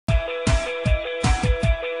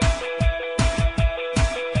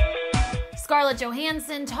Scarlett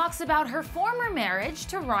Johansson talks about her former marriage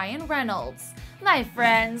to Ryan Reynolds. My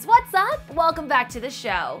friends, what's up? Welcome back to the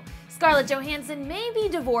show. Scarlett Johansson may be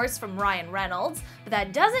divorced from Ryan Reynolds, but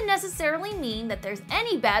that doesn't necessarily mean that there's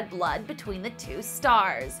any bad blood between the two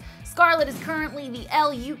stars. Scarlett is currently the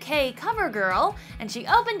Elle UK cover girl, and she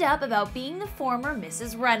opened up about being the former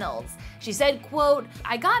Mrs. Reynolds. She said, quote,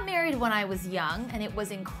 "I got married when I was young, and it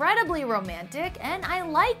was incredibly romantic, and I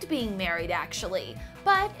liked being married actually.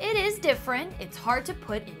 But it is different, it's hard to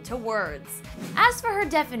put into words." As for her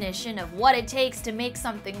definition of what it takes to make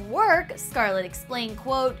something work, Scarlett explained,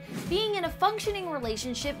 quote, "Being in a functioning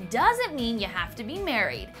relationship doesn't mean you have to be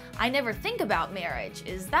married. I never think about marriage.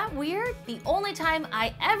 Is that weird? The only time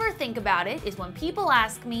I ever think about it is when people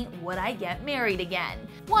ask me, would I get married again?"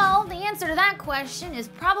 Well, the answer to that question is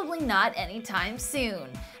probably not anytime soon.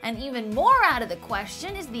 And even more out of the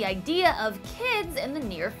question is the idea of kids in the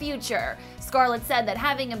near future. Scarlett said that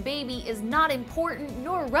having a baby is not important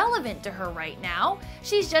nor relevant to her right now.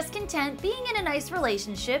 She's just content being in a nice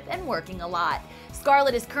relationship and working a lot.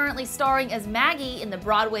 Scarlett is currently starring as Maggie in the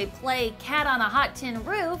Broadway play Cat on a Hot Tin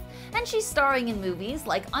Roof, and she's starring in movies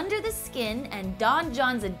like Under the Skin and Don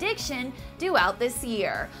John's Addiction due out this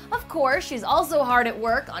year. Of course, she's also hard at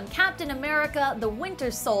work on Captain America: The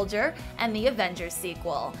Winter Soldier and the Avengers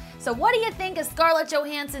sequel. So what do you think of Scarlett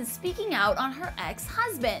Johansson speaking out on her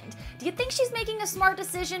ex-husband? Do you think she's making a smart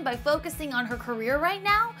decision by focusing on her career right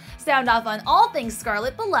now? Sound off on all things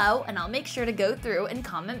Scarlett below, and I'll make sure to go through and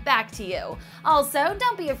comment back to you. Also,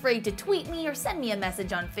 don't be afraid to tweet me or send me a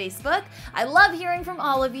message on Facebook. I love hearing from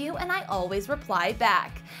all of you, and I always reply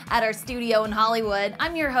back. At our studio in Hollywood,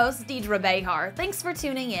 I'm your host, Deidre Behar. Thanks for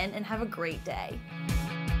tuning in, and have a great day.